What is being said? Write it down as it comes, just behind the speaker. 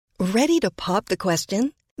Ready to pop the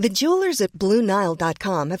question? The jewelers at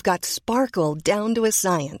BlueNile.com have got sparkle down to a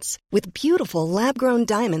science with beautiful lab-grown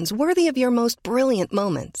diamonds worthy of your most brilliant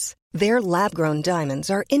moments. Their lab-grown diamonds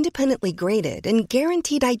are independently graded and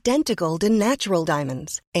guaranteed identical to natural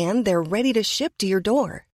diamonds, and they're ready to ship to your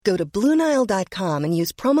door. Go to BlueNile.com and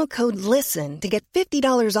use promo code LISTEN to get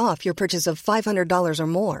 $50 off your purchase of $500 or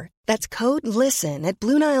more. That's code LISTEN at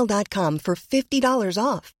BlueNile.com for $50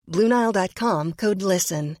 off. BlueNile.com, code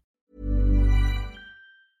LISTEN.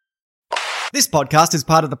 This podcast is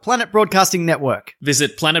part of the Planet Broadcasting Network.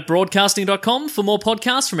 Visit planetbroadcasting.com for more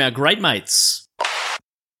podcasts from our great mates.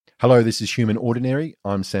 Hello, this is Human Ordinary.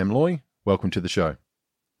 I'm Sam Loy. Welcome to the show.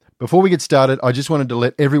 Before we get started, I just wanted to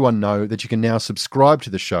let everyone know that you can now subscribe to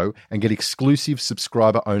the show and get exclusive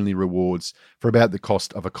subscriber-only rewards for about the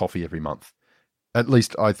cost of a coffee every month. At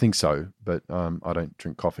least I think so, but I don't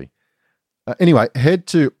drink coffee. Anyway, head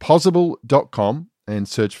to pozible.com and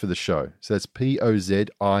search for the show. So that's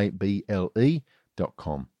POZIBLE.com.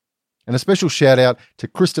 And a special shout out to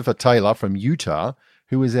Christopher Taylor from Utah,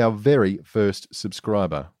 who is our very first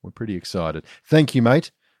subscriber. We're pretty excited. Thank you,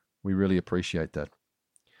 mate. We really appreciate that.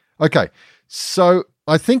 Okay, so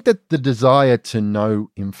I think that the desire to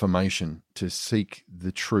know information, to seek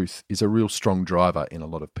the truth, is a real strong driver in a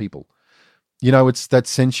lot of people. You know, it's that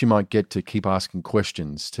sense you might get to keep asking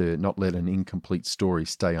questions, to not let an incomplete story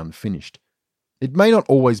stay unfinished. It may not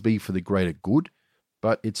always be for the greater good,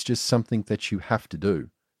 but it's just something that you have to do.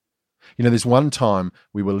 You know, there's one time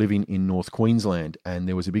we were living in North Queensland and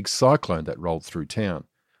there was a big cyclone that rolled through town.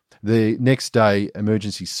 The next day,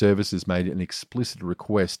 emergency services made an explicit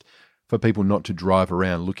request for people not to drive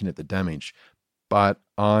around looking at the damage, but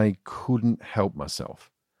I couldn't help myself.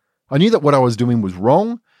 I knew that what I was doing was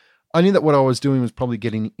wrong. I knew that what I was doing was probably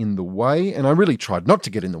getting in the way, and I really tried not to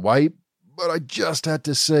get in the way, but I just had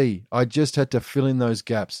to see. I just had to fill in those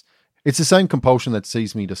gaps. It's the same compulsion that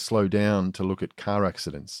sees me to slow down to look at car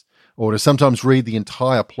accidents, or to sometimes read the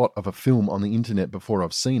entire plot of a film on the internet before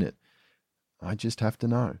I've seen it. I just have to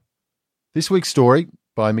know. This week's story,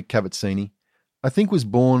 by Mick Cavazzini, I think was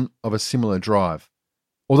born of a similar drive.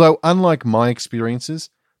 Although, unlike my experiences,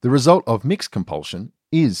 the result of Mick's compulsion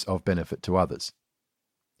is of benefit to others.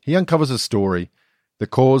 He uncovers a story, the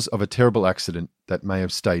cause of a terrible accident that may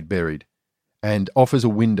have stayed buried, and offers a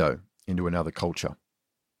window into another culture.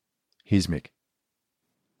 Here's Mick.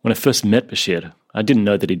 When I first met Bashir, I didn't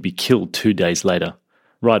know that he'd be killed 2 days later,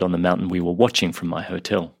 right on the mountain we were watching from my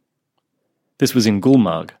hotel. This was in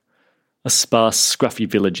Gulmarg, a sparse, scruffy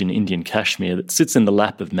village in Indian Kashmir that sits in the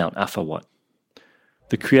lap of Mount Afawat.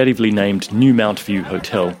 The creatively named New Mount View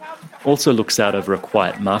Hotel also looks out over a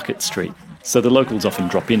quiet market street, so the locals often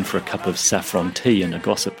drop in for a cup of saffron tea and a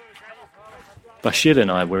gossip. Bashir and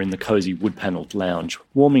I were in the cosy wood-panelled lounge,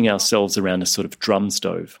 warming ourselves around a sort of drum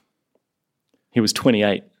stove. He was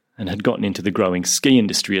 28 and had gotten into the growing ski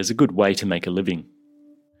industry as a good way to make a living.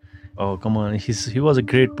 Oh, come on. He was a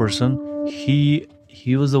great person. He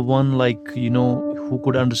was the one, who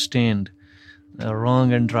could understand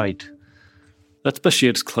wrong and right. That's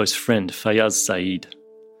Bashir's close friend, Fayaz Saeed.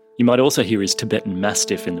 You might also hear his Tibetan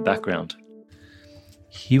Mastiff in the background.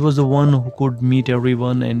 He was the one who could meet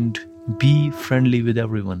everyone and be friendly with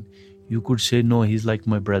everyone. You could say, no, he's like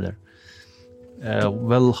my brother.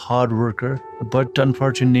 Hard worker. But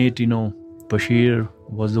unfortunate, Bashir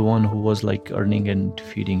was the one who was earning and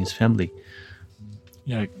feeding his family.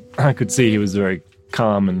 Yeah, I could see he was very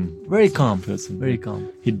calm and very calm person. Very calm.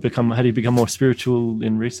 Had he become more spiritual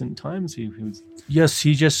in recent times? He was. Yes,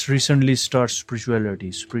 he just recently started spirituality.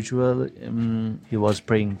 He was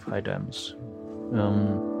praying 5 times.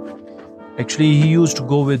 Actually, he used to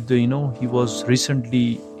go with he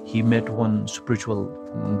met one spiritual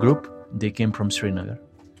group. They came from Srinagar,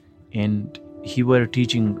 and he were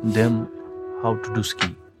teaching them how to do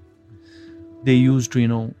ski. They used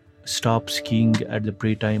to stop skiing at the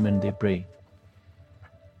pray time and they pray.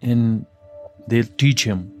 And they'll teach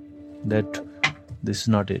him that this is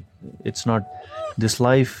not it. It's not, this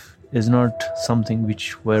life is not something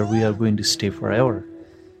where we are going to stay forever.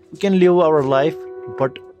 We can live our life,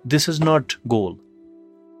 but this is not goal.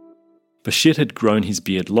 Bashir had grown his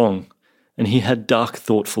beard long, and he had dark,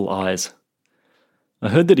 thoughtful eyes. I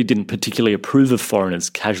heard that he didn't particularly approve of foreigners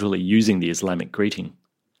casually using the Islamic greeting.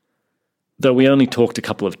 Though we only talked a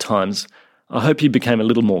couple of times, I hope he became a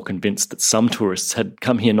little more convinced that some tourists had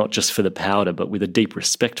come here not just for the powder, but with a deep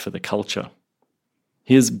respect for the culture.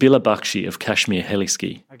 Here's Bila Bakshi of Kashmir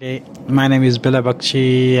Heliski. Okay, my name is Bila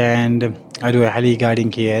Bakshi and I do a heli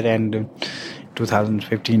guiding here, and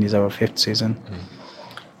 2015 is our 5th season.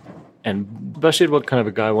 And Bashir, what kind of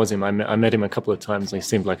a guy was him? I met him a couple of times. He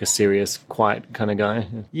seemed like a serious, quiet kind of guy.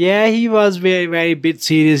 Yeah, he was very, very bit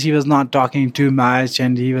serious. He was not talking too much,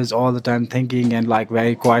 and he was all the time thinking and like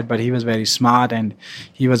very quiet, but he was very smart, and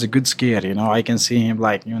he was a good skier. You know, I can see him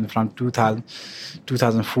like, you know, from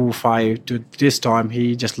 2004, 5 to this time,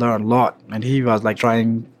 he just learned a lot, and he was like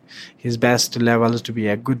trying his best levels to be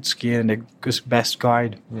a good skier and a good best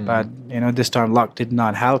guide. But, you know, this time luck did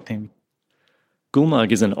not help him.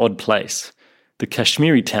 Gulmarg is an odd place. The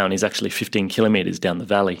Kashmiri town is actually 15 kilometres down the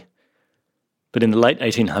valley. But in the late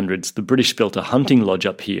 1800s, the British built a hunting lodge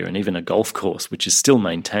up here and even a golf course, which is still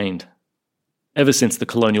maintained. Ever since the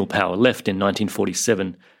colonial power left in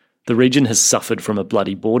 1947, the region has suffered from a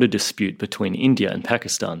bloody border dispute between India and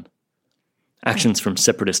Pakistan. Actions from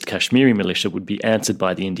separatist Kashmiri militia would be answered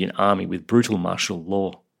by the Indian Army with brutal martial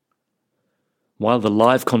law. While the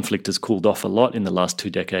live conflict has cooled off a lot in the last 2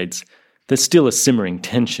 decades, there's still a simmering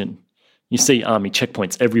tension. You see army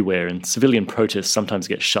checkpoints everywhere, and civilian protests sometimes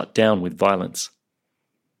get shut down with violence.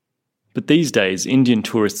 But these days, Indian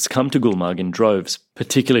tourists come to Gulmarg in droves,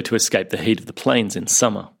 particularly to escape the heat of the plains in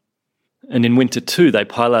summer. And in winter too, they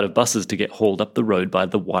pile out of buses to get hauled up the road by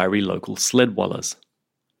the wiry local sledwallahs.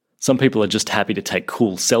 Some people are just happy to take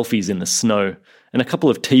cool selfies in the snow, and a couple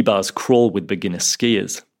of T-bars crawl with beginner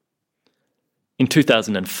skiers. In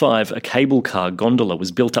 2005, a cable car gondola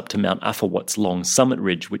was built up to Mount Afawat's long summit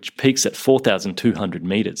ridge, which peaks at 4,200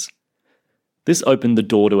 metres. This opened the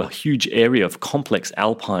door to a huge area of complex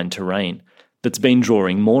alpine terrain that's been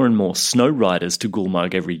drawing more and more snow riders to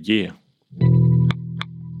Gulmarg every year.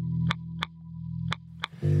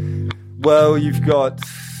 Well, you've got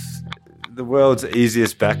the world's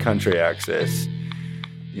easiest backcountry access.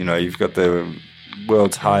 You know, you've got the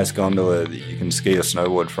world's highest gondola that you can ski or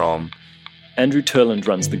snowboard from. Andrew Turland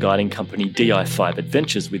runs the guiding company DI5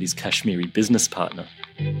 Adventures with his Kashmiri business partner.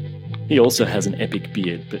 He also has an epic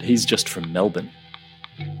beard, but he's just from Melbourne.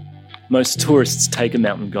 Most tourists take a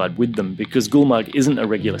mountain guide with them because Gulmarg isn't a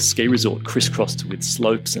regular ski resort crisscrossed with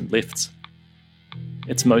slopes and lifts.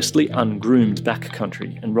 It's mostly ungroomed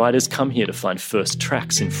backcountry, and riders come here to find first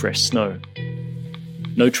tracks in fresh snow.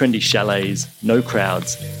 No trendy chalets, no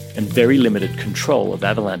crowds, and very limited control of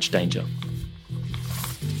avalanche danger.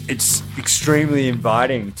 It's extremely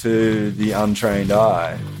inviting to the untrained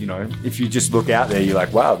eye. You know, if you just look out there, you're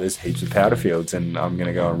like, wow, there's heaps of powder fields and I'm going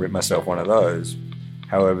to go and rip myself one of those.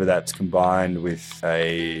 However, that's combined with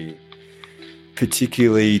a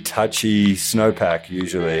particularly touchy snowpack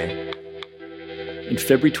usually. In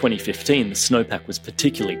February 2015, the snowpack was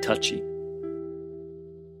particularly touchy.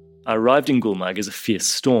 I arrived in Gulmarg as a fierce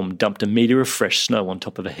storm dumped a metre of fresh snow on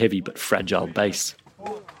top of a heavy but fragile base.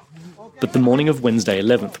 But the morning of Wednesday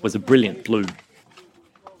 11th was a brilliant blue.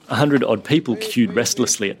 100-odd people queued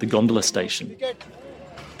restlessly at the gondola station.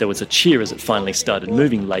 There was a cheer as it finally started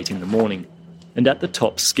moving late in the morning, and at the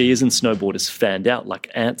top, skiers and snowboarders fanned out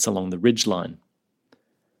like ants along the ridgeline.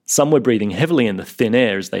 Some were breathing heavily in the thin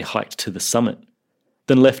air as they hiked to the summit.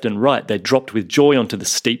 Then left and right, they dropped with joy onto the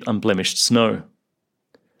steep, unblemished snow.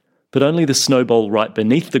 But only the snow bowl right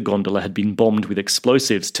beneath the gondola had been bombed with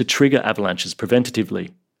explosives to trigger avalanches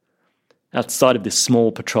preventatively. Outside of this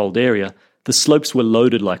small patrolled area, the slopes were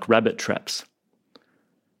loaded like rabbit traps.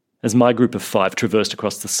 As my group of 5 traversed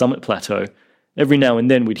across the summit plateau, every now and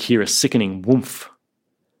then we'd hear a sickening whoomph.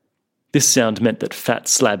 This sound meant that fat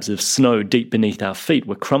slabs of snow deep beneath our feet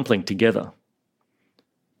were crumpling together.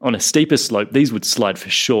 On a steeper slope, these would slide for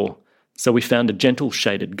sure, so we found a gentle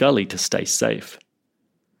shaded gully to stay safe.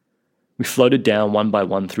 We floated down one by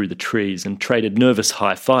one through the trees and traded nervous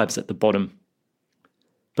high fives at the bottom.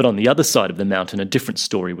 But on the other side of the mountain, a different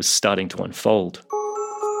story was starting to unfold.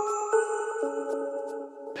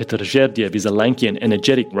 Petr Zherdiev is a lanky and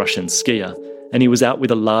energetic Russian skier, and he was out with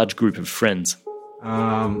a large group of friends.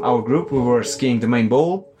 Our group, we were skiing the main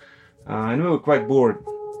bowl, and we were quite bored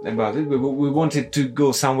about it. We wanted to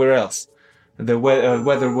go somewhere else. The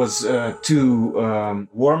weather was too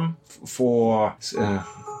warm for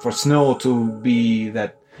snow to be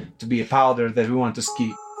a powder that we want to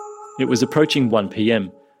ski. It was approaching 1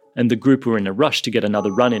 p.m, and the group were in a rush to get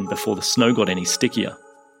another run in before the snow got any stickier.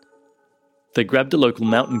 They grabbed a local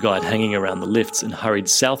mountain guide hanging around the lifts and hurried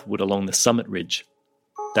southward along the summit ridge.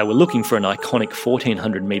 They were looking for an iconic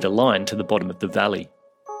 1,400-metre line to the bottom of the valley.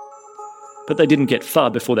 But they didn't get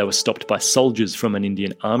far before they were stopped by soldiers from an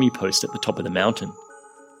Indian army post at the top of the mountain.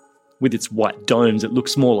 With its white domes, it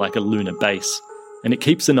looks more like a lunar base, and it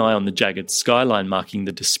keeps an eye on the jagged skyline marking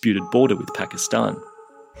the disputed border with Pakistan.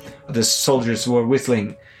 The soldiers were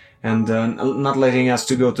whistling and not letting us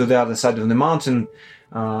to go to the other side of the mountain.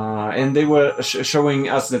 and they were showing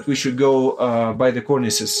us that we should go by the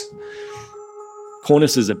cornices.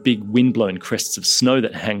 Cornices are big wind-blown crests of snow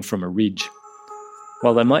that hang from a ridge.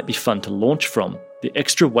 While they might be fun to launch from, the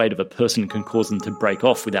extra weight of a person can cause them to break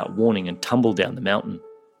off without warning and tumble down the mountain.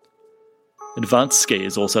 Advanced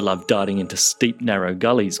skiers also love darting into steep, narrow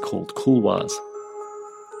gullies called couloirs.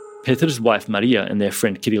 Petr's wife Maria and their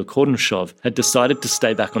friend Kirill Kornushov had decided to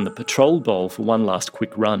stay back on the patrol bowl for one last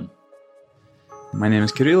quick run. My name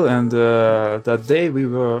is Kirill, and that day we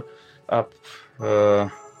were up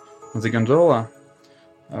on the gondola.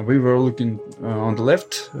 We were looking on the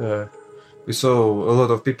left. We saw a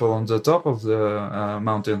lot of people on the top of the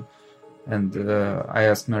mountain, and I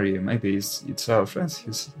asked Maria, maybe it's our friends.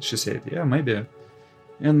 She said, yeah, maybe.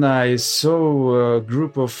 And I saw a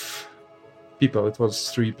group of people. It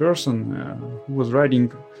was 3 persons who was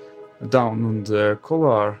riding down on the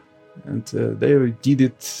couloir, and they did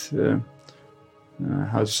it,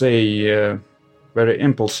 very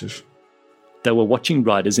impulsive. They were watching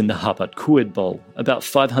riders in the Harpat Kued Bowl, about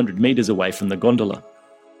 500 metres away from the gondola.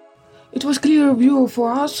 It was clear view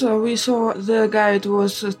for us. We saw the guide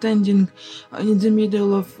was standing in the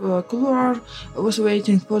middle of couloir, was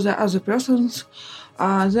waiting for the other persons.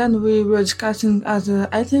 Then we were discussing other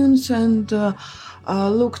items and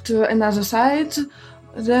looked another side.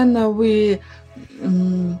 Then we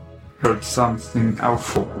heard something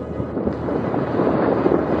awful,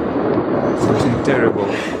 something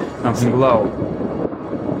terrible, something loud.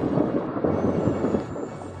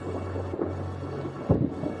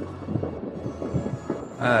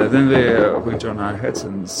 Then we turned our heads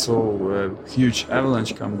and saw a huge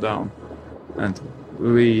avalanche come down, and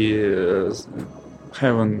we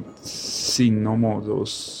haven't seen no more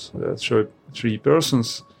those 3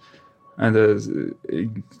 persons, and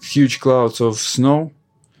huge clouds of snow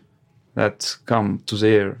that come to the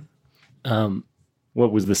air.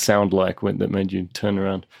 What was the sound like that made you turn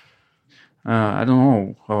around? I don't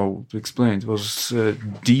know how to explain. It was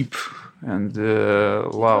deep and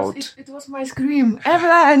loud. It was my scream,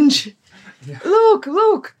 avalanche! Yeah.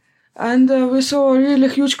 Look! And we saw really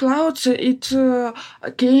huge clouds. It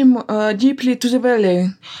came deeply to the valley.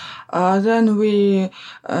 Then we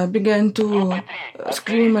began to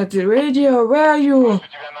scream at the radio, where are you?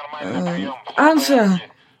 Answer.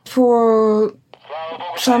 For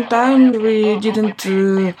some time we didn't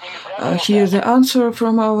hear the answer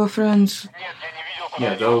from our friends.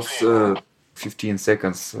 Yeah, those 15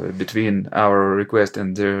 seconds between our request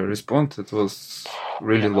and their response, it was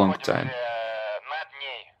really long time.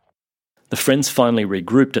 The friends finally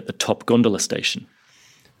regrouped at the top gondola station.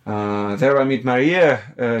 There I meet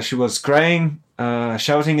Maria. She was crying,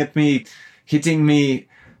 shouting at me, hitting me.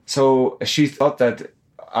 So she thought that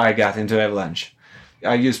I got into avalanche.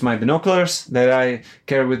 I used my binoculars that I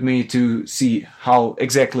carry with me to see how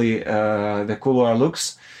exactly the couloir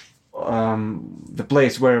looks. The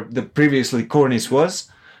place where the previously cornice was,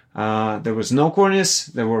 there was no cornice,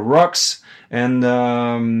 there were rocks, and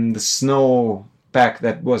the snow pack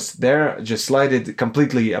that was there just slided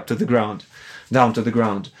completely up to the ground, down to the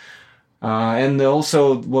ground. And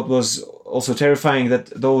also what was also terrifying, that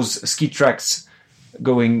those ski tracks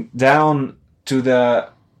going down to the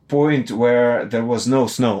point where there was no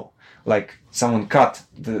snow, like someone cut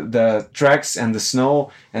the tracks and the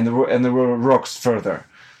snow, and there were rocks further.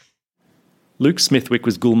 Luke Smithwick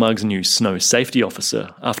was Gulmarg's new snow safety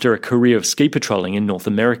officer after a career of ski patrolling in North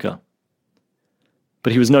America.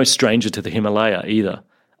 But he was no stranger to the Himalaya either,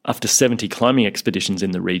 after 70 climbing expeditions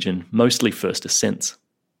in the region, mostly first ascents.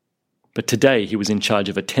 But today he was in charge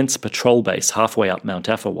of a tense patrol base halfway up Mount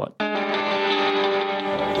Afawat.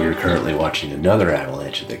 We were currently watching another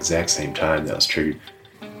avalanche at the exact same time that was triggered,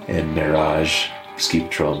 and Mirage, ski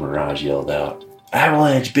patrol Mirage, yelled out,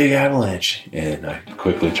 "Avalanche, big avalanche!" And I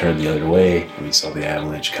quickly turned the other way, and we saw the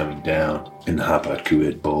avalanche coming down in the Harpat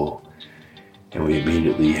Kued Bowl. And we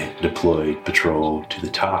immediately deployed patrol to the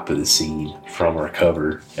top of the scene from our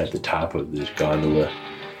cover at the top of the gondola.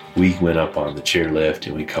 We went up on the chairlift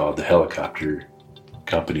and we called the helicopter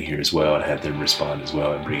company here as well and had them respond as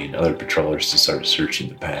well and bring in other patrollers to start searching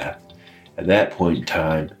the path. At that point in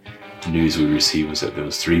time, the news we received was that there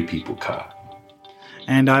was 3 people caught.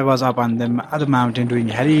 And I was up on the other mountain doing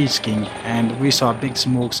heli skiing, and we saw big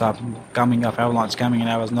smokes coming up, avalanche coming, and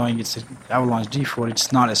I was knowing it's an avalanche D4,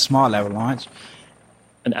 it's not a small avalanche.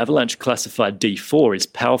 An avalanche classified D4 is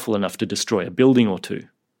powerful enough to destroy a building or two.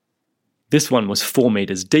 This one was 4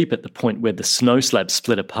 metres deep at the point where the snow slab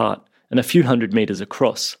split apart and a few hundred metres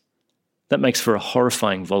across. That makes for a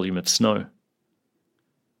horrifying volume of snow.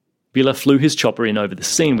 Vila flew his chopper in over the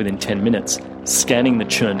scene within 10 minutes, scanning the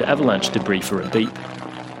churned avalanche debris for a beep.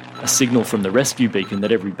 a signal from the rescue beacon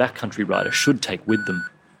that every backcountry rider should take with them.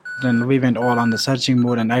 Then we went all on the searching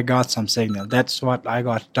mode and I got some signal. That's what I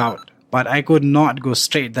got out. But I could not go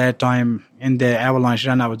straight that time in the avalanche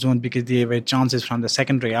run-out zone because there were chances from the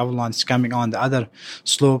secondary avalanche coming on the other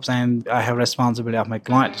slopes, and I have responsibility of my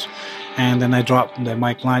clients. And then I dropped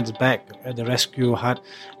my clients back at the rescue hut,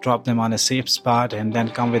 dropped them on a safe spot, and then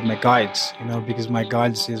come with my guides, because my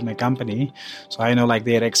guides is my company. So I know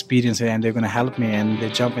they're experienced and they're going to help me. And they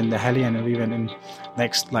jump in the heli and we went in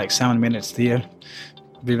next 7 minutes there.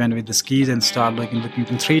 We went with the skis and started looking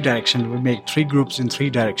in 3 directions. We make 3 groups in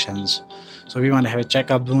 3 directions. So we want to have a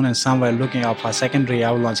checkup zone and somewhere looking up for secondary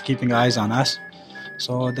avalanche, keeping eyes on us.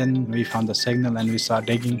 So then we found the signal and we started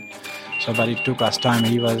digging. But it took us time.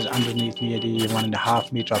 He was underneath nearly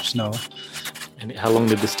 1.5 meters of snow. And how long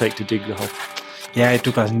did this take to dig the hole? Yeah, it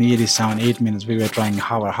took us nearly 7-8 minutes. We were trying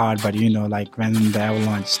hard, but when the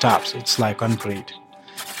avalanche stops, it's like concrete.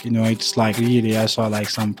 It's really, I saw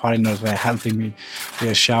some foreigners were helping me.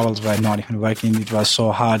 Their shovels were not even working. It was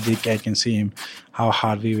so hard. I can see him, how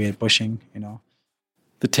hard we were pushing,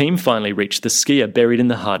 The team finally reached the skier buried in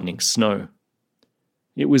the hardening snow.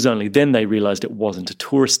 It was only then they realised it wasn't a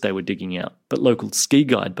tourist they were digging out, but local ski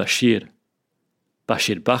guide Bashir.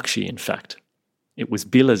 Bashir Bakshi, in fact. It was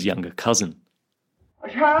Bila's younger cousin.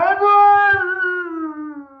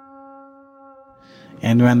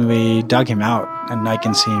 And when we dug him out, and I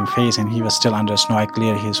can see his face, and he was still under snow, I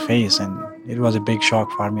cleared his face, and it was a big shock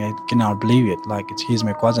for me. I cannot believe it. He's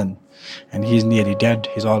my cousin, and he's nearly dead.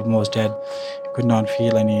 He's almost dead. I could not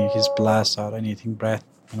feel his pulse or anything, breath.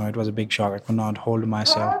 It was a big shock. I could not hold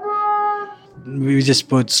myself. We just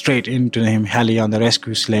put straight into him heli on the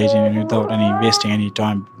rescue sledge, and without wasting any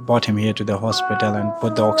time, brought him here to the hospital and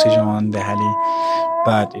put the oxygen on the heli.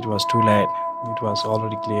 But it was too late. It was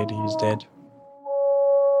already cleared. He's dead.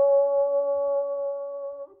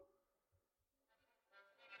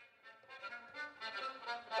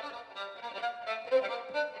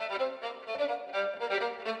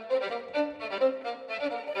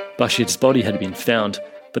 Bashir's body had been found,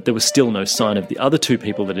 but there was still no sign of the other 2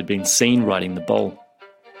 people that had been seen riding the bowl.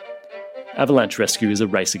 Avalanche rescue is a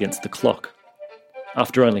race against the clock.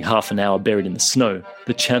 After only half an hour buried in the snow,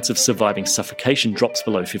 the chance of surviving suffocation drops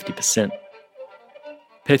below 50%.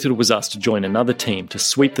 Petr was asked to join another team to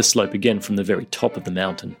sweep the slope again from the very top of the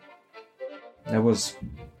mountain. That was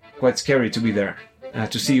quite scary to be there,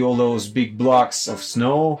 to see all those big blocks of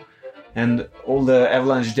snow and all the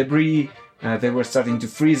avalanche debris. They were starting to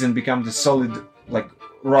freeze and become the solid,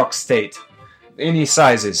 rock state. Any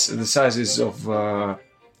sizes, the sizes of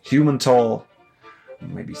human tall,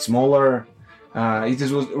 maybe smaller.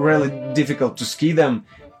 It was really difficult to ski them.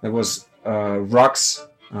 There was rocks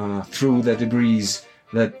through the debris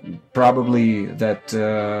that probably that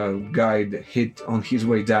guide hit on his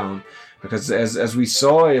way down. Because as we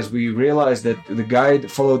realized that the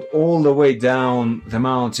guide followed all the way down the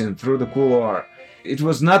mountain through the couloir. It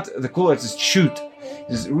was not the couloir, it's a chute.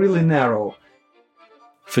 It's really narrow.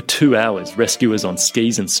 For 2 hours, rescuers on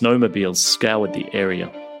skis and snowmobiles scoured the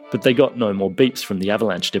area, but they got no more beeps from the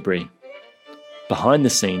avalanche debris. Behind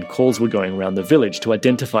the scene, calls were going around the village to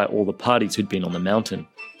identify all the parties who'd been on the mountain.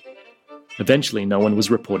 Eventually, no one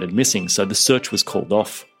was reported missing, so the search was called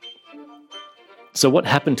off. So what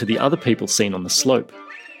happened to the other people seen on the slope?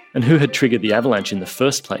 And who had triggered the avalanche in the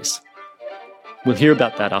first place? We'll hear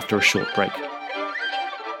about that after a short break.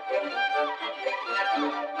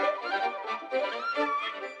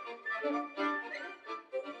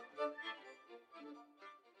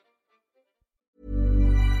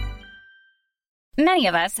 Many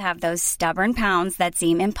of us have those stubborn pounds that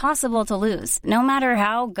seem impossible to lose, no matter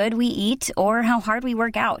how good we eat or how hard we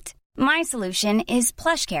work out. My solution is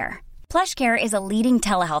PlushCare. PlushCare is a leading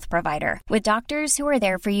telehealth provider with doctors who are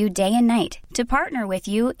there for you day and night to partner with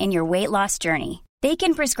you in your weight loss journey. They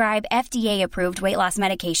can prescribe FDA-approved weight loss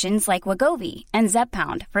medications like Wegovy and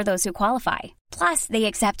Zepbound for those who qualify. Plus, they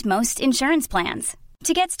accept most insurance plans.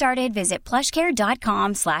 To get started, visit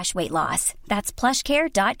plushcare.com/weightloss. That's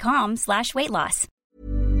plushcare.com/weightloss.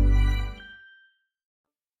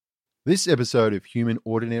 This episode of Human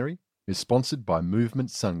Ordinary is sponsored by Movement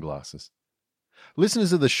Sunglasses.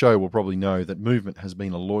 Listeners of the show will probably know that Movement has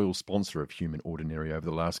been a loyal sponsor of Human Ordinary over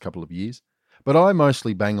the last couple of years, but I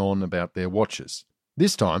mostly bang on about their watches.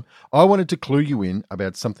 This time, I wanted to clue you in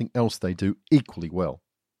about something else they do equally well,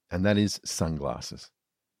 and that is sunglasses.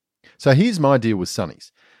 So here's my deal with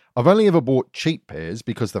sunnies. I've only ever bought cheap pairs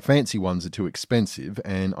because the fancy ones are too expensive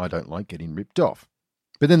and I don't like getting ripped off.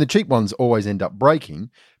 But then the cheap ones always end up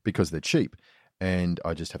breaking because they're cheap and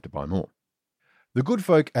I just have to buy more. The good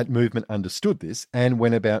folk at Movement understood this and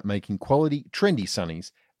went about making quality, trendy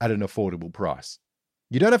sunnies at an affordable price.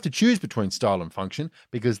 You don't have to choose between style and function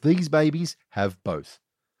because these babies have both.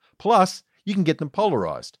 Plus, you can get them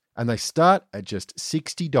polarized, and they start at just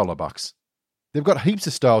 $60 bucks. They've got heaps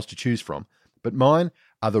of styles to choose from, but mine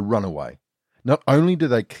are the runaway. Not only do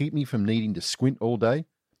they keep me from needing to squint all day,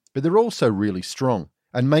 but they're also really strong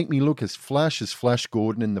and make me look as Flash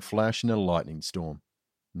Gordon in The Flash in a lightning storm.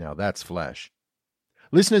 Now that's Flash.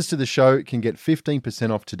 Listeners to the show can get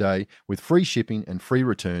 15% off today with free shipping and free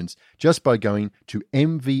returns just by going to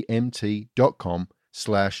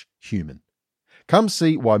mvmt.com/human. Come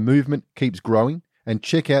see why movement keeps growing and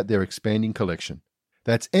check out their expanding collection.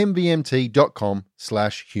 That's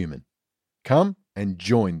mvmt.com/human. Come and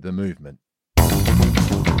join the movement.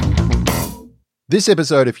 This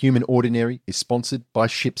episode of Human Ordinary is sponsored by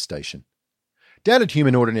ShipStation. Down at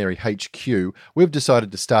Human Ordinary HQ, we've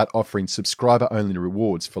decided to start offering subscriber-only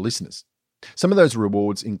rewards for listeners. Some of those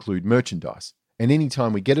rewards include merchandise, and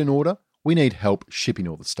anytime we get an order, we need help shipping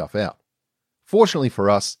all the stuff out. Fortunately for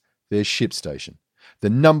us, there's ShipStation, the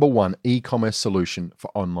 #1 e-commerce solution for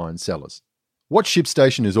online sellers. What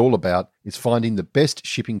ShipStation is all about is finding the best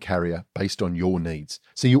shipping carrier based on your needs,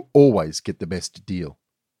 so you always get the best deal.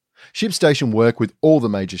 ShipStation work with all the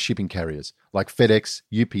major shipping carriers like FedEx,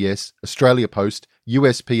 UPS, Australia Post,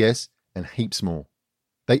 USPS, and heaps more.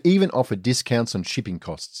 They even offer discounts on shipping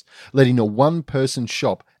costs, letting a one-person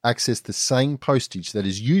shop access the same postage that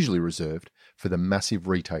is usually reserved for the massive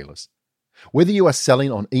retailers. Whether you are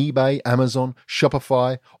selling on eBay, Amazon,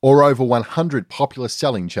 Shopify, or over 100 popular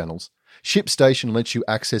selling channels, ShipStation lets you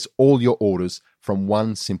access all your orders from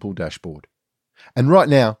one simple dashboard. And right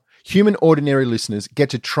now, Human Ordinary listeners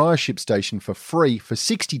get to try ShipStation for free for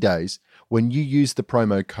 60 days when you use the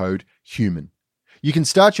promo code HUMAN. You can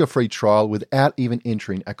start your free trial without even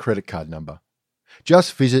entering a credit card number.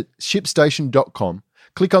 Just visit ShipStation.com,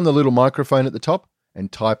 click on the little microphone at the top,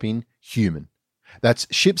 and type in HUMAN. That's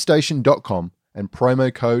ShipStation.com and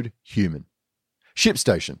promo code HUMAN.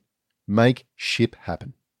 ShipStation. Make ship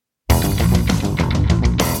happen.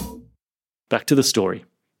 Back to the story.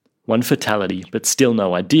 One fatality, but still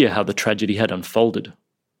no idea how the tragedy had unfolded.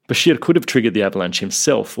 Bashir could have triggered the avalanche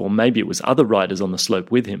himself, or maybe it was other riders on the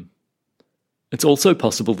slope with him. It's also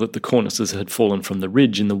possible that the cornices had fallen from the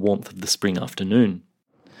ridge in the warmth of the spring afternoon.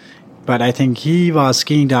 But I think he was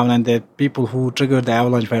skiing down, and the people who triggered the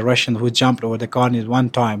avalanche were Russians who jumped over the cornice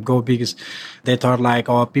one time, because they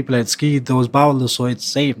thought people had skied those boulders, so it's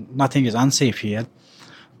safe. Nothing is unsafe here.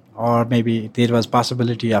 Or maybe there was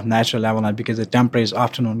possibility of natural avalanche because the temperature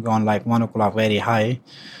afternoon gone 1 o'clock very high.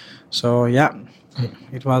 So yeah,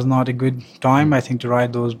 it was not a good time, I think, to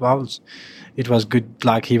ride those boulders. It was good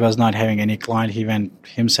luck he was not having any client. He went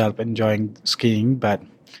himself enjoying skiing, but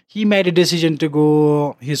he made a decision to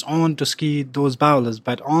go his own to ski those boulders.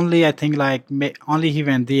 But only, I think, only he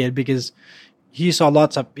went there because he saw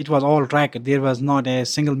lots of, it was all tracked. There was not a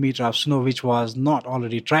single meter of snow which was not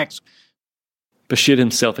already tracked. Bashir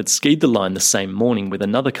himself had skied the line the same morning with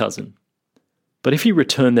another cousin. But if he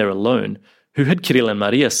returned there alone, who had Kirill and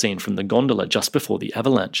Maria seen from the gondola just before the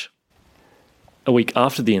avalanche? A week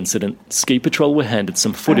after the incident, Ski Patrol were handed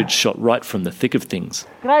some footage shot right from the thick of things.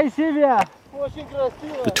 The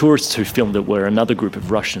tourists who filmed it were another group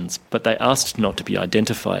of Russians, but they asked not to be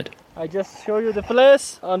identified. I just show you the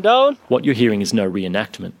place, on down. What you're hearing is no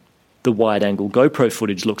reenactment. The wide-angle GoPro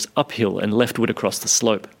footage looks uphill and leftward across the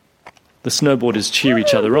slope. The snowboarders cheer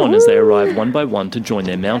each other on as they arrive one by one to join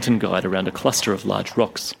their mountain guide around a cluster of large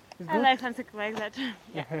rocks. I like something like that.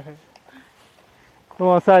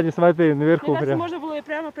 Ну, сзади, смотри, наверху. Мне кажется, можно было и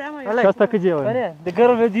прямо. Сейчас так и делаем. The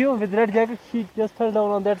girl with you, with red jacket, she just fell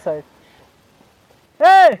down on that side.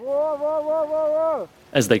 Hey! Whoa, whoa, whoa, whoa, whoa!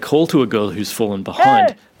 As they call to a girl who's fallen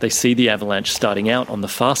behind, they see the avalanche starting out on the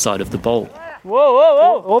far side of the bowl. Whoa,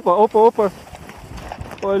 whoa, whoa! Опа.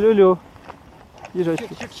 Ой, Люлю.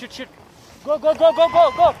 Shit. Go! By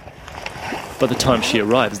the time she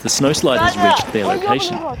arrives, the snowslide has reached their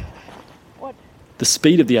location. The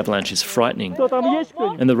speed of the avalanche is frightening,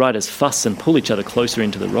 and the riders fuss and pull each other closer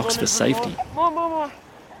into the rocks for safety.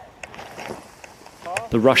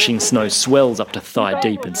 The rushing snow swells up to thigh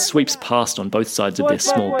deep and sweeps past on both sides of their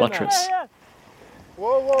small buttress.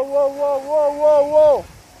 Whoa!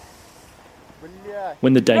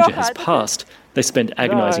 When the danger has passed, they spend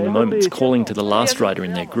agonizing moments calling to the last rider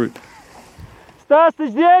in their group. Стас, ты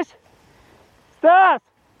здесь? Стас!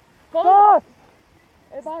 Стас!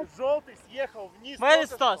 Желтый съехал вниз.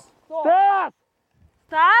 Стас!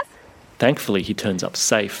 Thankfully, he turns up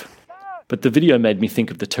safe. But the video made me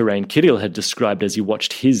think of the terrain Kirill had described as he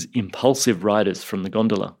watched his impulsive riders from the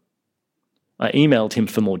gondola. I emailed him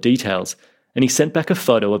for more details, and he sent back a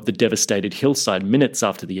photo of the devastated hillside minutes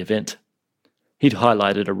after the event. He'd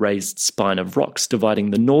highlighted a raised spine of rocks dividing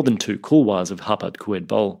the northern two couloirs of Hapad Kued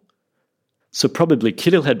Bol. So probably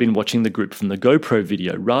Kirill had been watching the group from the GoPro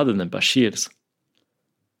video rather than Bashir's.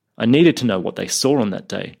 I needed to know what they saw on that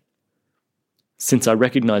day. Since I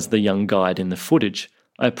recognised the young guide in the footage,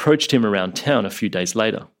 I approached him around town a few days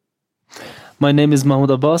later. My name is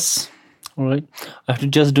Mahmoud Abbas. All right. After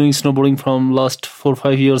just doing snowboarding from last 4 or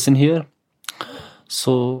 5 years in here.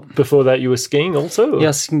 So before that, you were skiing also? Or?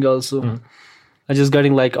 Yeah, skiing also. I just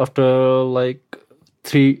guiding after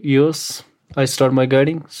 3 years. I started my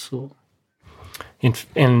guiding. So,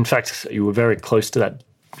 in fact, you were very close to that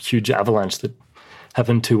huge avalanche that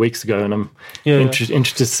happened 2 weeks ago, and I'm interested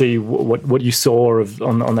to see what you saw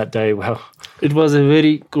on that day. Wow. It was a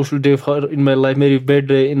very crucial day in my life, very bad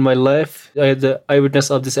day in my life. I had the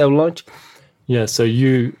eyewitness of this avalanche. Yeah, so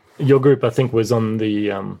your group, I think, was on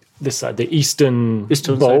the this side, the eastern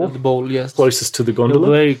bowl, side of the bowl, yes, closest to the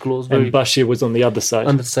gondola. Very close. And Bashir was on the other side.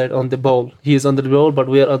 On the side, on the bowl. He is on the bowl, but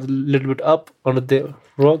we are a little bit up on the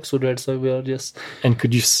rock, so that's why we are just. And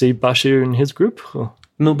could you see Bashir in his group? Or?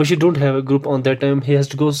 No, Bashir don't have a group on that time. He has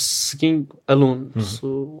to go skiing alone.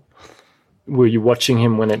 So. Were you watching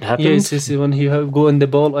him when it happened? Yes. When he go in the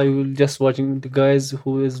ball, I will just watching the guys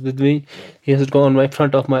who is with me. He has to go on my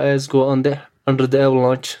front of my eyes, go on under the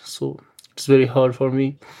avalanche. So it's very hard for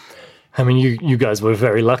me. I mean, you guys were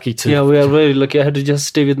very lucky to. Yeah, we are very lucky. I had to just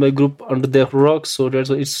stay with my group under the rocks. So that's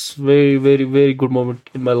why it's very, very, very good moment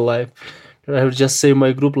in my life. I have to just save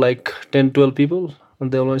my group 10, 12 people on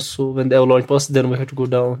the avalanche. So when the avalanche passed, then we had to go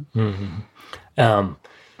down. Mm-hmm.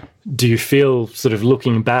 Do you feel, sort of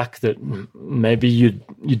looking back, that maybe you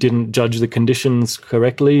didn't judge the conditions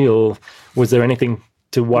correctly, or was there anything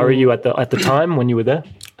to worry you at the time when you were there?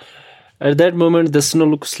 At that moment, the snow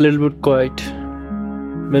looks a little bit quiet.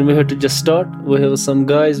 When we had to just start, we have some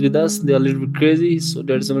guys with us. They are a little bit crazy, so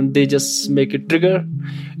that's when they just make a trigger.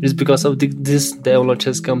 It's because of this the avalanche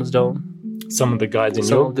has comes down. Some of the guys in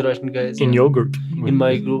the Russian guys in your group, in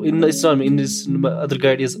my group, it's not me. In this, my other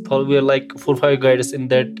guide is we are 4 or 5 guides in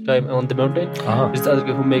that time on the mountain. It's the other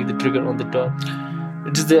guy who make the trigger on the top.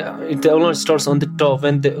 It is the avalanche starts on the top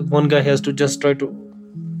when the one guy has to just try to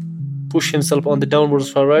push himself on the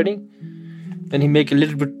downwards while riding. Then he make a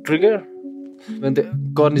little bit trigger. When the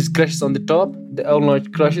cornice crashes on the top, the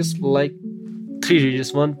avalanche crashes 3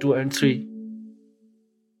 ranges, 1, 2, and 3.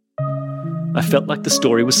 I felt like the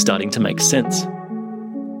story was starting to make sense.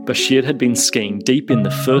 Bashir had been skiing deep in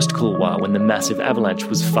the first couloir when the massive avalanche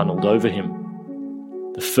was funneled over him.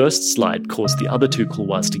 The first slide caused the other 2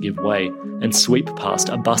 couloirs to give way and sweep past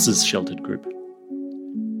Abbas's sheltered group.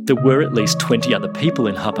 There were at least 20 other people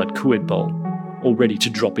in Hapad Kued Bol, all ready to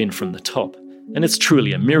drop in from the top, and it's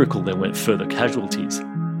truly a miracle there weren't further casualties.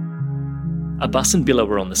 Abbas and Bila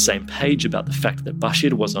were on the same page about the fact that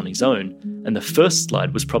Bashir was on his own, and the first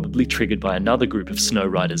slide was probably triggered by another group of snow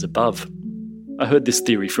riders above. I heard this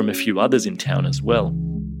theory from a few others in town as well.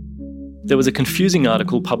 There was a confusing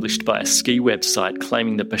article published by a ski website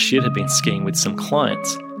claiming that Bashir had been skiing with some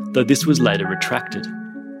clients, though this was later retracted.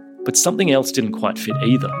 But something else didn't quite fit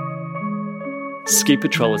either. Ski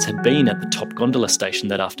patrollers had been at the top gondola station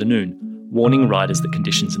that afternoon, warning riders that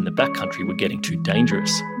conditions in the backcountry were getting too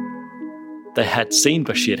dangerous. They had seen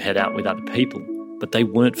Bashir head out with other people, but they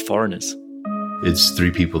weren't foreigners. It's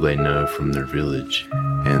 3 people they know from their village,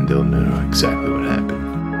 and they'll know exactly what happened.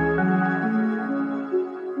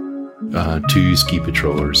 2 ski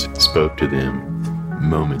patrollers spoke to them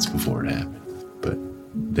moments before it happened, but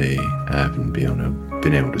they haven't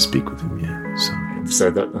been able to speak with him yet. So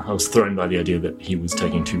that I was thrown by the idea that he was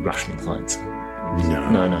taking 2 Russian clients.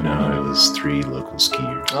 No. It was 3 local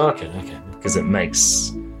skiers. Okay. Because it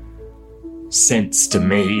makes sense to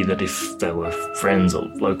me that if they were friends or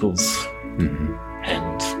locals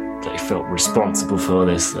and they felt responsible for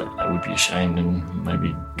this, that they would be ashamed and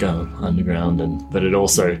maybe go underground. But it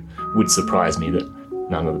also would surprise me that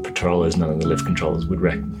none of the patrollers, none of the lift controllers would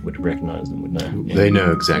recognise them, would know. They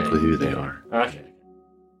know exactly who they are. Okay.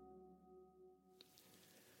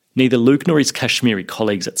 Neither Luke nor his Kashmiri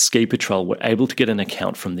colleagues at Ski Patrol were able to get an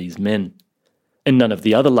account from these men, and none of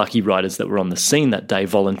the other lucky riders that were on the scene that day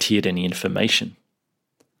volunteered any information.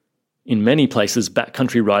 In many places,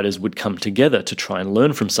 backcountry riders would come together to try and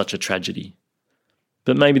learn from such a tragedy,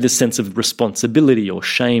 but maybe the sense of responsibility or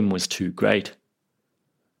shame was too great.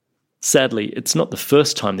 Sadly, it's not the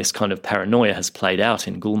first time this kind of paranoia has played out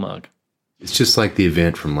in Gulmarg. It's just like the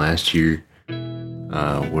event from last year,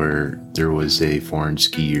 where there was a foreign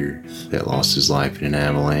skier that lost his life in an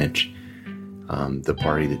avalanche. the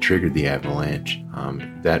party that triggered the avalanche.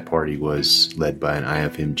 That party was led by an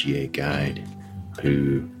IFMGA guide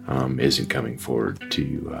who isn't coming forward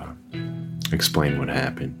to explain what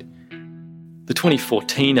happened. The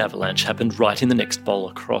 2014 avalanche happened right in the next bowl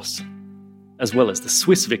across. As well as the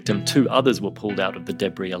Swiss victim, 2 others were pulled out of the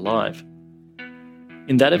debris alive.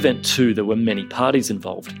 In that event too, there were many parties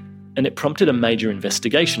involved, and it prompted a major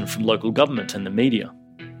investigation from local government and the media.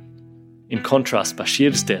 In contrast,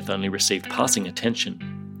 Bashir's death only received passing attention.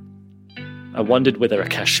 I wondered whether a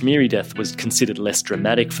Kashmiri death was considered less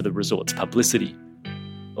dramatic for the resort's publicity,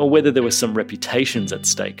 or whether there were some reputations at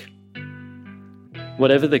stake.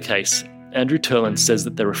 Whatever the case, Andrew Turland says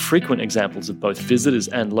that there are frequent examples of both visitors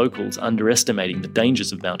and locals underestimating the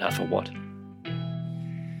dangers of Mount Afawat.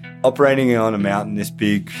 Operating on a mountain this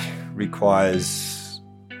big requires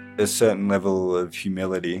a certain level of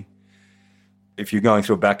humility. If you're going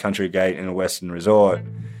through a backcountry gate in a Western resort,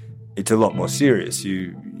 it's a lot more serious.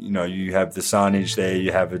 You have the signage there,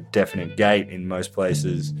 you have a definite gate in most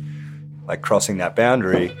places. Like crossing that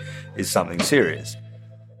boundary is something serious.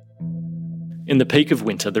 In the peak of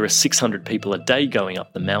winter, there are 600 people a day going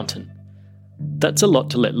up the mountain. That's a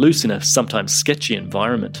lot to let loose in a sometimes sketchy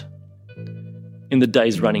environment. In the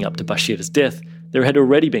days running up to Bashir's death, there had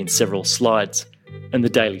already been several slides, and the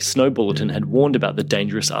Daily Snow Bulletin had warned about the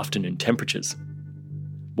dangerous afternoon temperatures.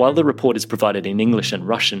 While the report is provided in English and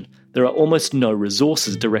Russian, there are almost no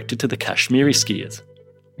resources directed to the Kashmiri skiers.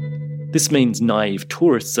 This means naive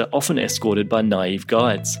tourists are often escorted by naive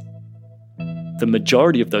guides. The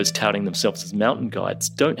majority of those touting themselves as mountain guides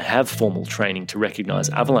don't have formal training to recognise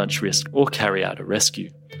avalanche risk or carry out a rescue.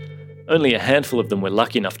 Only a handful of them were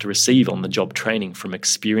lucky enough to receive on-the-job training from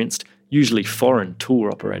experienced, usually foreign tour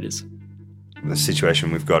operators. The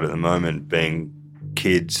situation we've got at the moment being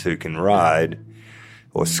kids who can ride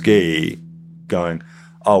or ski going,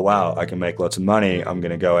 oh wow, I can make lots of money, I'm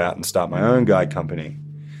going to go out and start my own guide company.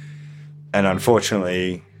 And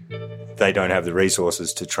unfortunately, they don't have the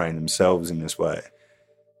resources to train themselves in this way.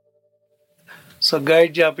 So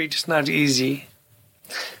guide job, it's not easy.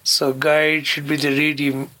 So guide should be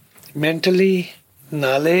ready mentally,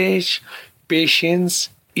 knowledge, patience,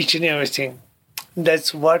 each and everything.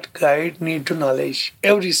 That's what guide need to knowledge,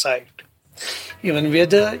 every side. Even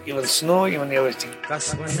weather, even snow, even everything.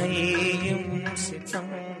 That's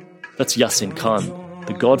Yasin Khan,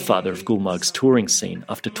 the godfather of Gulmarg's touring scene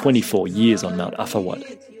after 24 years on Mount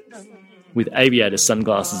Afawat. With aviator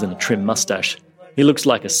sunglasses and a trim moustache, he looks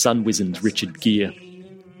like a sun-wizened Richard Gere,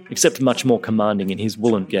 except much more commanding in his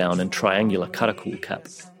woolen gown and triangular karakul cap.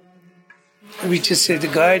 We just say the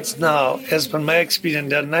guides now, as per my experience,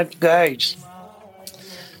 they are not guides.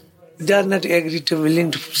 They are not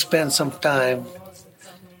willing to spend some time,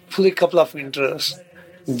 fully a couple of winters.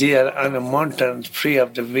 They are on a mountain, free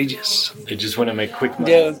of the villages. They just want to make quick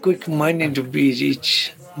money. They are quick money to be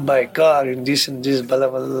rich by car in this and this, blah, blah,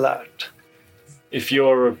 blah. If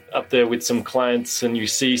you're up there with some clients and you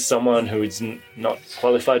see someone who is not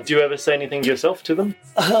qualified, do you ever say anything yourself to them?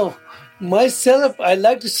 Oh, myself, I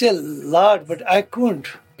like to say a lot, but I couldn't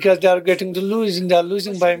because they are getting to lose and they are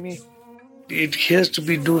losing by me. It has to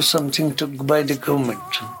be do something by the government.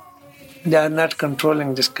 They are not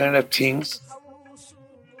controlling this kind of things.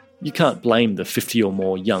 You can't blame the 50 or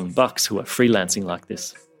more young bucks who are freelancing like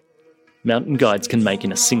this. Mountain guides can make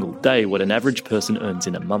in a single day what an average person earns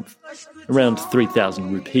in a month, around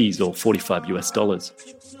 3,000 rupees or $45.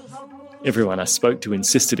 Everyone I spoke to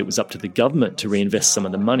insisted it was up to the government to reinvest some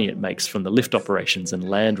of the money it makes from the lift operations and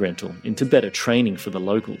land rental into better training for the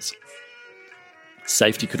locals.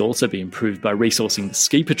 Safety could also be improved by resourcing the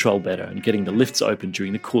ski patrol better and getting the lifts open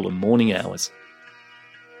during the cooler morning hours.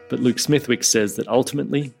 But Luke Smithwick says that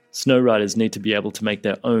ultimately, snow riders need to be able to make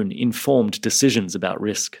their own informed decisions about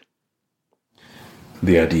risk.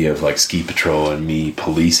 The idea of like ski patrol and me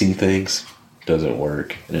policing things doesn't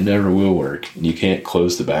work, and it never will work. And you can't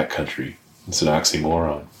close the backcountry. It's an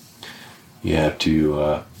oxymoron. You have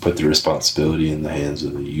to put the responsibility in the hands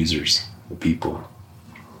of the users, the people,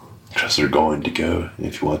 because they're going to go. And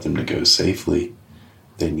if you want them to go safely,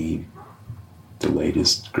 they need the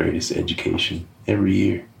latest, greatest education every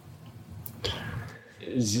year.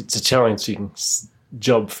 It's a challenging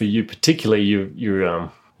job for you, particularly you're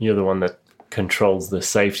the one that controls the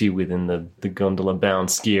safety within the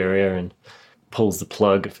gondola-bound ski area and pulls the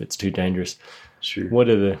plug if it's too dangerous. Sure. What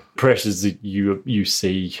are the pressures that you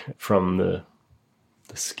see from the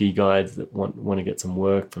ski guides that want to get some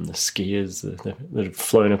work, from the skiers that have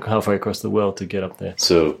flown halfway across the world to get up there?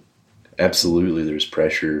 So, absolutely, there's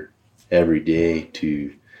pressure every day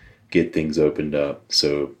to get things opened up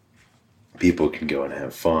so people can go and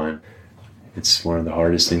have fun. It's one of the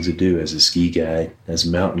hardest things to do as a ski guide, as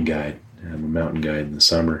a mountain guide. I'm a mountain guide in the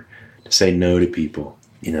summer. To say no to people.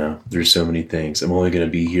 You know, there's so many things. I'm only going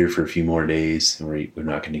to be here for a few more days, and we're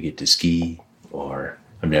not going to get to ski, or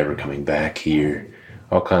I'm never coming back here.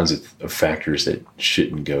 All kinds of factors that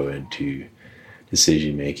shouldn't go into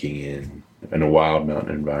decision making in a wild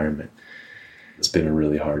mountain environment. It's been a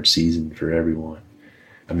really hard season for everyone.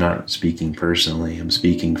 I'm not speaking personally. I'm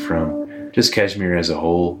speaking from just Kashmir as a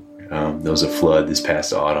whole. There was a flood this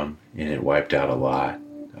past autumn, and it wiped out a lot.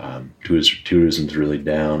 Tourism's really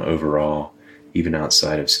down overall, even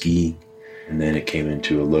outside of skiing. And then it came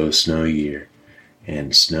into a low snow year.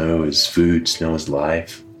 And snow is food, snow is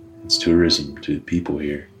life. It's tourism to the people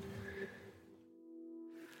here.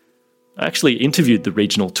 I actually interviewed the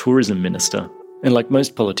regional tourism minister, and like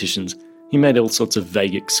most politicians, he made all sorts of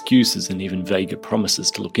vague excuses and even vaguer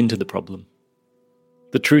promises to look into the problem.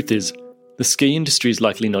 The truth is, the ski industry is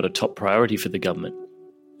likely not a top priority for the government,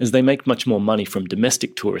 as they make much more money from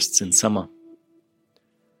domestic tourists in summer.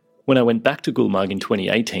 When I went back to Gulmarg in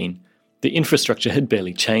 2018, the infrastructure had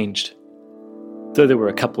barely changed. Though there were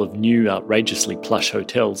a couple of new, outrageously plush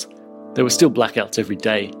hotels, there were still blackouts every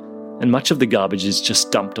day, and much of the garbage is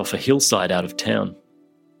just dumped off a hillside out of town.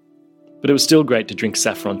 But it was still great to drink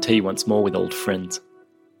saffron tea once more with old friends.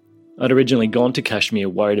 I'd originally gone to Kashmir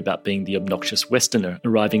worried about being the obnoxious Westerner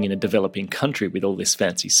arriving in a developing country with all this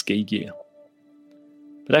fancy ski gear.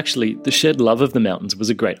 But actually, the shared love of the mountains was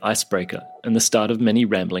a great icebreaker and the start of many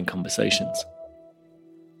rambling conversations.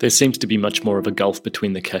 There seems to be much more of a gulf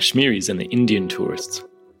between the Kashmiris and the Indian tourists,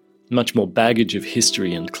 much more baggage of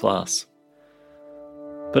history and class.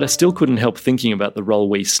 But I still couldn't help thinking about the role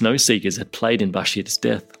we snow seekers had played in Bashir's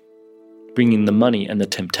death, bringing the money and the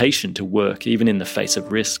temptation to work even in the face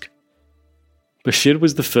of risk. Bashir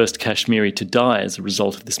was the first Kashmiri to die as a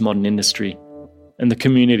result of this modern industry, and the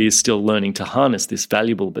community is still learning to harness this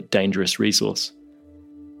valuable but dangerous resource.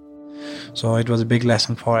 So it was a big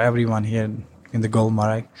lesson for everyone here in the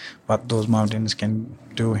Gulmarg, what those mountains can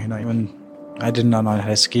do. You know, even I did not know how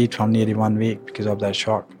to skate from nearly 1 week because of that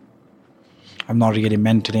shock. I'm not really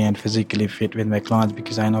mentally and physically fit with my clients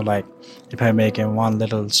because I know, like, if I make one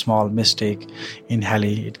little small mistake in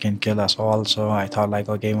heli, it can kill us all. So I thought, like,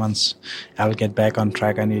 okay, once I'll get back on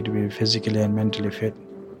track, I need to be physically and mentally fit.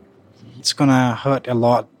 It's gonna hurt a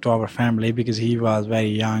lot to our family because he was very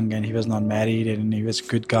young and he was not married and he was a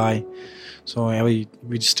good guy. So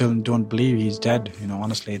we still don't believe he's dead. You know,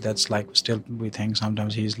 honestly, that's like still we think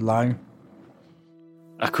sometimes he's alive.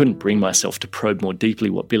 I couldn't bring myself to probe more deeply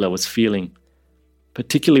what Bilal was feeling,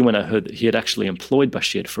 particularly when I heard that he had actually employed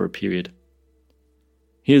Bashir for a period.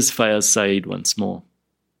 Here's Fayaz Saeed once more.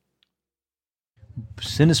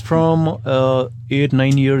 Since from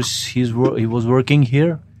 8-9 years he was working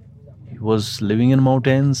here. He was living in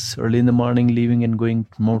mountains, early in the morning, leaving and going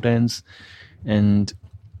to mountains. And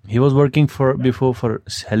he was working before for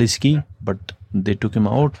heli ski, but they took him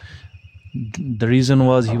out. The reason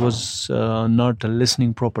was he was not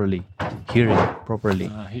listening properly, hearing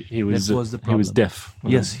properly. He was deaf.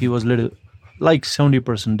 Yes, he was like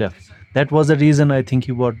 70% deaf. That was the reason I think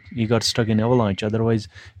he got stuck in avalanche. Otherwise,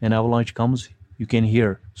 an avalanche comes, you can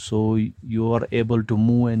hear, so you are able to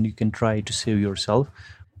move and you can try to save yourself.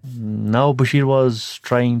 Now Bashir was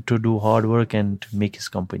trying to do hard work and make his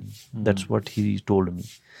company. That's what he told me.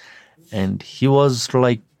 And he was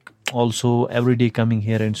like also every day coming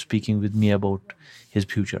here and speaking with me about his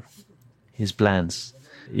future, his plans.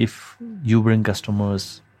 If you bring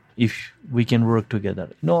customers, if we can work together,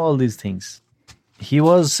 all these things. He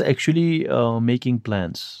was actually making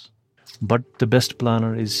plans, but the best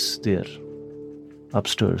planner is there,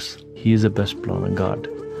 upstairs. He is the best planner, God.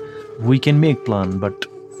 We can make plan, but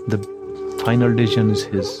the final decision is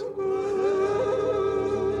his.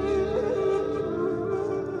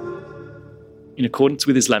 In accordance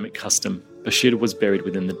with Islamic custom, Bashir was buried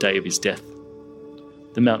within the day of his death.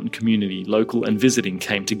 The mountain community, local and visiting,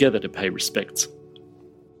 came together to pay respects.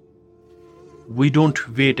 We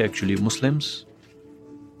don't wait actually, Muslims.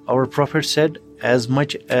 Our Prophet said, as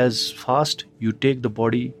much as fast you take the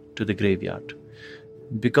body to the graveyard,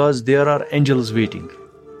 because there are angels waiting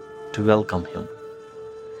to welcome him.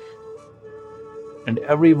 And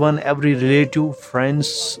everyone, every relative,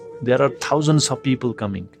 friends, there are thousands of people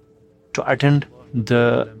coming to attend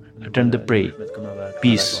the prayer,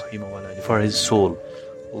 peace for his soul.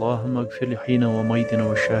 Allahumma gfir li hayyina wa mayyitina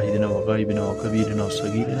wa shahidina wa ghaibina wa kabirina wa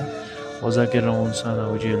sagirina wa zakirina wa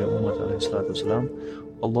unsana wa jiyina ummat alayhi salatu wasalam.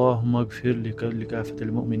 Allahumma gfir li kafati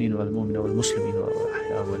al-mu'minin wal-mu'mina wal-muslimin wa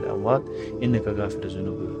al-ahya wal-amwat innaka ghafir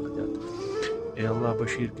az-zunubi wal-khati'at. Ya Allah,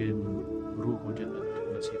 Bashir ke ruh ko jannat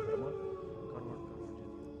nasib farma.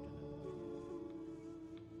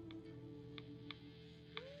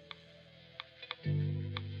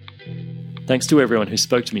 Thanks to everyone who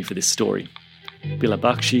spoke to me for this story. Bila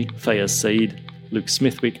Bakshi, Fayaz Saeed, Luke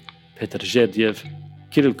Smithwick, Petr Zherdiev,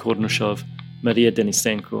 Kirill Kornushov, Maria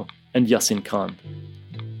Denisenko, and Yasin Khan.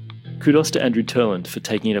 Kudos to Andrew Turland for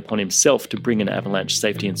taking it upon himself to bring an avalanche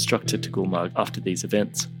safety instructor to Gulmarg after these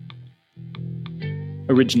events.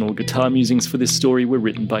 Original guitar musings for this story were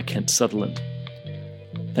written by Kent Sutherland.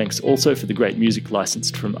 Thanks also for the great music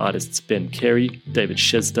licensed from artists Ben Carey, David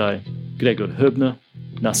Shezdai, Gregor Herbner,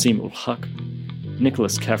 Nasim ul Haq,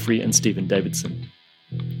 Nicholas Caffrey and Stephen Davidson.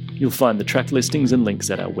 You'll find the track listings and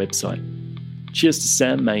links at our website. Cheers to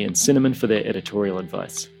Sam, May and Cinnamon for their editorial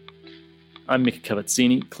advice. I'm Mick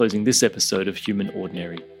Cavazzini, closing this episode of Human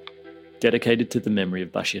Ordinary, dedicated to the memory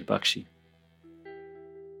of Bashir Bakshi.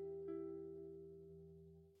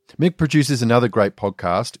 Mick produces another great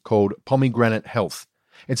podcast called Pomegranate Health.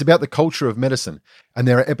 It's about the culture of medicine, and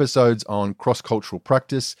there are episodes on cross-cultural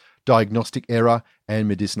practice, diagnostic error, and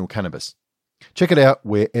medicinal cannabis. Check it out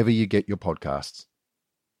wherever you get your podcasts.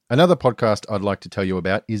 Another podcast I'd like to tell you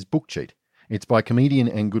about is Book Cheat. It's by comedian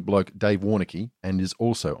and good bloke Dave Warnocky and is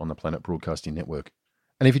also on the Planet Broadcasting Network.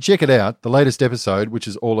 And if you check it out, the latest episode, which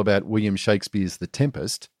is all about William Shakespeare's The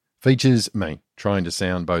Tempest, features me trying to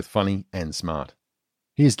sound both funny and smart.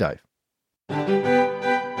 Here's Dave.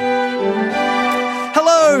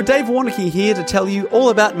 Hello, Dave Warnocky here to tell you all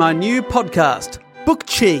about my new podcast, Book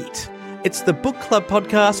Cheat. It's the book club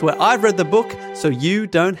podcast where I've read the book so you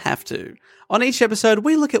don't have to. On each episode,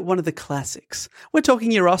 we look at one of the classics. We're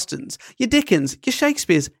talking your Austens, your Dickens, your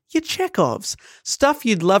Shakespeares, your Chekhovs. Stuff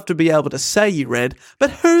you'd love to be able to say you read,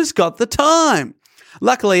 but who's got the time?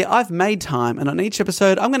 Luckily, I've made time, and on each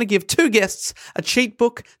episode, I'm going to give two guests a cheat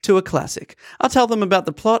book to a classic. I'll tell them about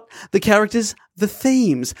the plot, the characters, the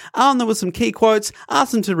themes, arm them with some key quotes,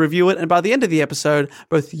 ask them to review it, and by the end of the episode,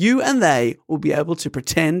 both you and they will be able to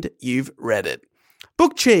pretend you've read it.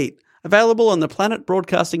 Book Cheat, available on the Planet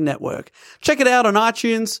Broadcasting Network. Check it out on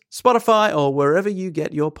iTunes, Spotify, or wherever you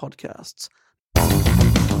get your podcasts.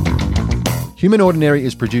 Human Ordinary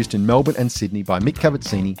is produced in Melbourne and Sydney by Mick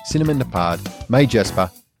Cavazzini, Cinnamon Napard, May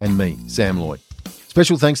Jasper, and me, Sam Lloyd.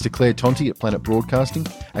 Special thanks to Claire Tonti at Planet Broadcasting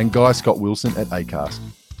and Guy Scott Wilson at Acast.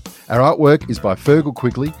 Our artwork is by Fergal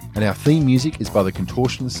Quigley, and our theme music is by The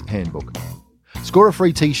Contortionist's Handbook. Score a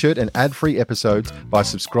free t-shirt and ad-free episodes by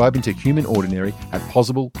subscribing to Human Ordinary at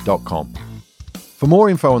Pozible.com. For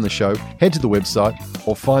more info on the show, head to the website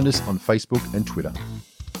or find us on Facebook and Twitter.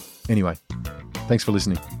 Anyway, thanks for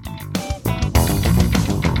listening.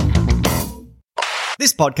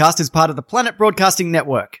 This podcast is part of the Planet Broadcasting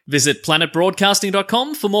Network. Visit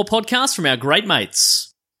planetbroadcasting.com for more podcasts from our great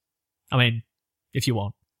mates. I mean, if you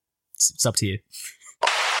want. It's up to you.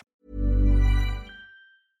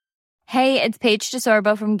 Hey, it's Paige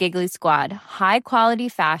DeSorbo from Giggly Squad. High quality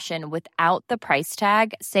fashion without the price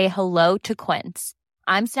tag. Say hello to Quince.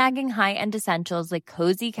 I'm snagging high-end essentials like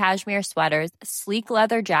cozy cashmere sweaters, sleek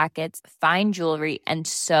leather jackets, fine jewelry, and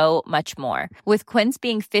so much more. With Quince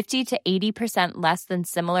being 50 to 80% less than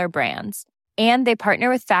similar brands. And they partner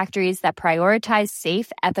with factories that prioritize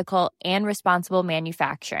safe, ethical, and responsible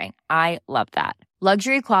manufacturing. I love that.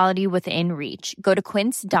 Luxury quality within reach. Go to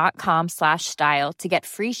quince.com/style to get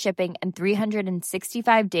free shipping and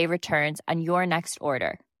 365-day returns on your next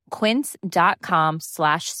order.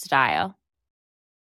 Quince.com/style.